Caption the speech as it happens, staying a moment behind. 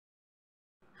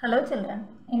Hello children,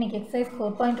 in exercise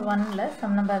 4.1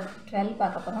 sum number 12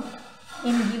 paakaporam.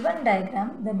 In given diagram,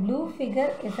 the blue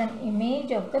figure is an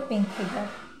image of the pink figure.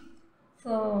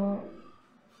 So,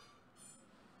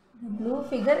 the blue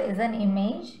figure is an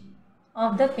image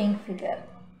of the pink figure.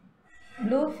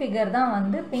 Blue figure தான்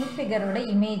வந்து pink figure ஓட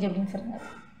image அப்படினு சொல்றாங்க.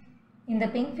 இந்த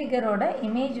pink figure ஓட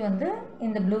image வந்து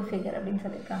இந்த blue figure அப்படினு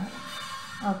சொல்லிருக்காங்க.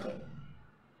 Okay.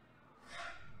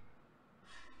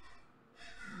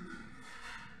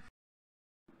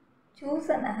 Choose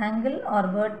an angle or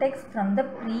vertex from the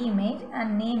pre-image and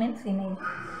name its image.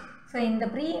 So, இந்த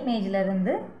pre-image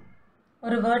இருந்து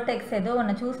ஒரு vertex ஏதோ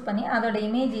ஒன்று choose பண்ணி அதோட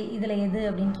image இதில் எது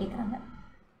அப்படின்னு கேட்குறாங்க.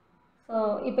 ஸோ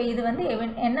இப்போ இது வந்து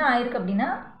என்ன ஆயிருக்கு அப்படின்னா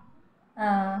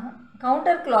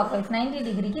கவுண்டர் clockwise 90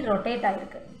 டிகிரிக்கு ரொட்டேட்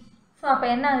ஆகிருக்கு. ஸோ அப்போ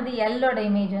என்ன ஆகுது, எல்லோட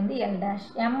இமேஜ் வந்து எல் டேஷ்,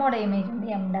 எம்மோட இமேஜ்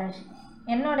வந்து எம் டேஷ்,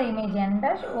 என்னோட இமேஜ் என்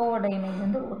டேஷ், ஓவோட இமேஜ்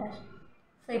வந்து ஓ டேஷ்.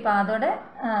 ஸோ இப்போ அதோட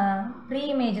ப்ரீ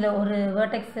இமேஜில் ஒரு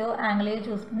வேர்டெக்ஸோ ஆங்கிளையோ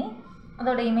சூஸ் பண்ணி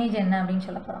அதோட இமேஜ் என்ன அப்படின்னு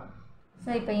சொல்ல போகிறோம். ஸோ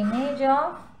இப்போ image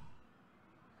of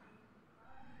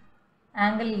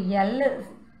angle L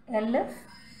is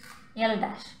L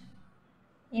dash,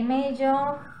 image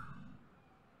of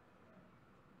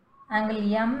angle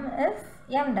M is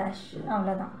M dash,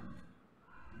 அவ்வளோதான்.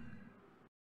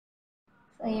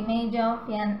 So image of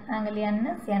n angle N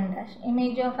is N dash,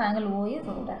 image of angle O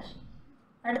is O dash.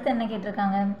 அடுத்து என்ன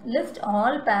கேட்டிருக்காங்க, list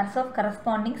all purse of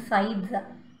corresponding sides.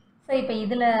 So இப்போ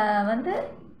இதில் வந்து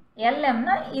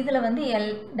எல்எம்னா இதில் வந்து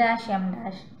L dash M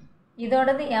dash,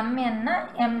 இதோடது எம்என்னா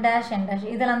M dash என் dash,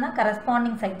 இதெல்லாம் தான்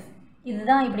கரஸ்பாண்டிங் சைட்ஸ்.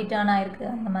 இதுதான் இப்படி டேர்ன் ஆகிருக்கு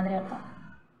அந்த மாதிரி அர்த்தம்.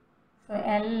 So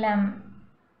LM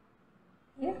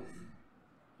is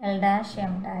L dash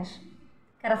M dash,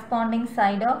 corresponding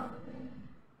side of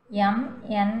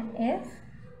MN is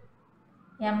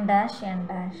M dash N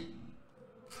dash.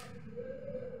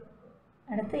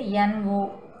 அடுத்து NO,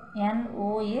 NO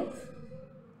is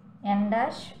N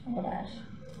dash O dash,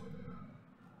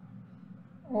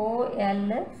 OL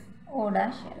is O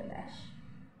dash L dash.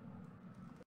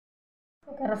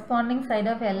 So corresponding side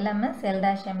of LM is L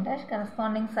dash M dash,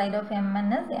 corresponding side of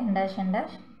MN is N dash N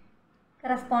dash,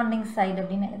 corresponding side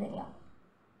அப்படின்னு எழுதிடலாம்.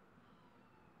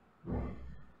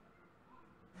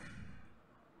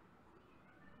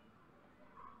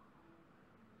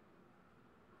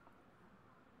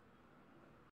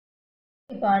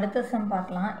 இப்போ அடுத்த some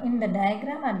பார்க்கலாம். In the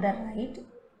diagram at the right,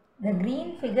 the green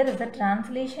figure is a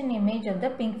translation image of the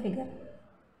pink figure.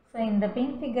 So இந்த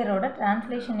pink figureோட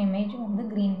translation image வந்து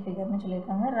green figureனு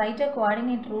சொல்லியிருக்காங்க. Write a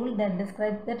coordinate rule that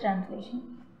describes the translation.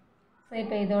 So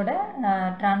இப்போ இதோட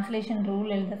translation rule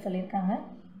எழுத சொல்லியிருக்காங்க.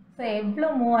 So எவ்வளோ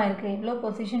move ஆயிருக்கு, எவ்வளோ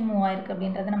பொசிஷன் மூவ் ஆயிருக்கு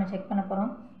அப்படின்றத நம்ம செக் பண்ண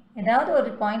போகிறோம். ஏதாவது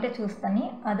ஒரு பாயிண்ட்டை சூஸ் பண்ணி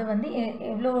அது வந்து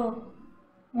எவ்வளோ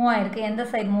மூவ் ஆயிருக்கு, எந்த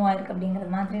சைடு மூவ் ஆயிருக்கு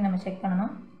அப்படிங்கிறது மாதிரி நம்ம செக்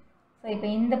பண்ணணும். ஸோ இப்போ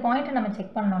இந்த பாயிண்ட்டை நம்ம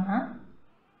செக் பண்ணோன்னா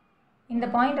இந்த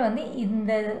பாயிண்ட் வந்து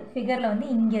இந்த ஃபிகரில் வந்து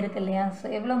இங்கே இருக்குது இல்லையா, ஸோ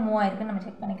எவ்வளோ மூவ் ஆயிருக்குன்னு நம்ம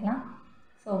செக் பண்ணிக்கலாம்.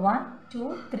 ஸோ 1 2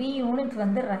 3 யூனிட்ஸ்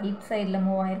வந்து ரைட் சைடில்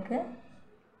மூவ் ஆயிருக்கு,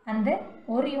 அண்ட் தென்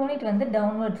ஒரு யூனிட் வந்து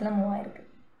டவுன்வர்ட்ஸில் மூவ் ஆயிருக்கு.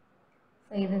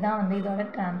 ஸோ இதுதான் வந்து இதோட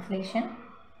ட்ரான்ஸ்லேஷன்.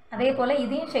 அதே போல்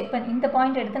இதையும் செக் பண்ணி இந்த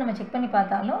பாயிண்ட் எடுத்து நம்ம செக் பண்ணி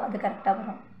பார்த்தாலும் அது கரெக்டாக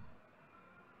வரும்.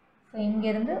 ஸோ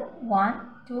இங்கேருந்து 1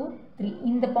 2 3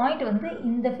 இந்த பாயிண்ட் வந்து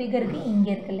இந்த ஃபிகருக்கு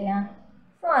இங்கே இருக்குது இல்லையா,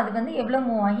 ஸோ அது வந்து எவ்வளோ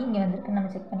மூவ் ஆகி இங்கே வந்திருக்குன்னு நம்ம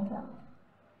செக் பண்ணிக்கலாம்.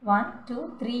 1 2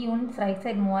 3 யூனிட்ஸ் ரைட்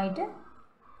சைடு மூவ் ஆகிட்டு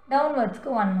டவுன்வர்ட்ஸ்க்கு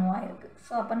 1 மூவ் ஆகிருக்கு.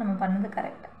 ஸோ அப்போ நம்ம பண்ணது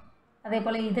கரெக்டாக. அதே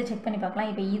போல் இதை செக் பண்ணி பார்க்கலாம்.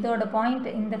 இப்போ இதோட பாயிண்ட்,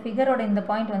 இந்த ஃபிகரோட இந்த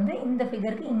பாயிண்ட் வந்து இந்த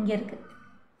ஃபிகருக்கு இங்கே இருக்குது.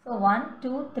 ஸோ 1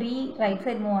 2 3 ரைட்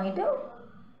சைடு மூவ் ஆகிட்டு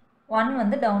 1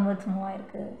 வந்து டவுன்வர்ட்ஸ் மூவ்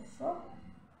ஆகிருக்கு. So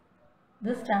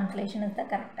this translation is the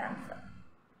correct answer.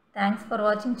 Thanks for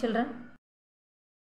வாட்சிங் சில்ட்ரன்.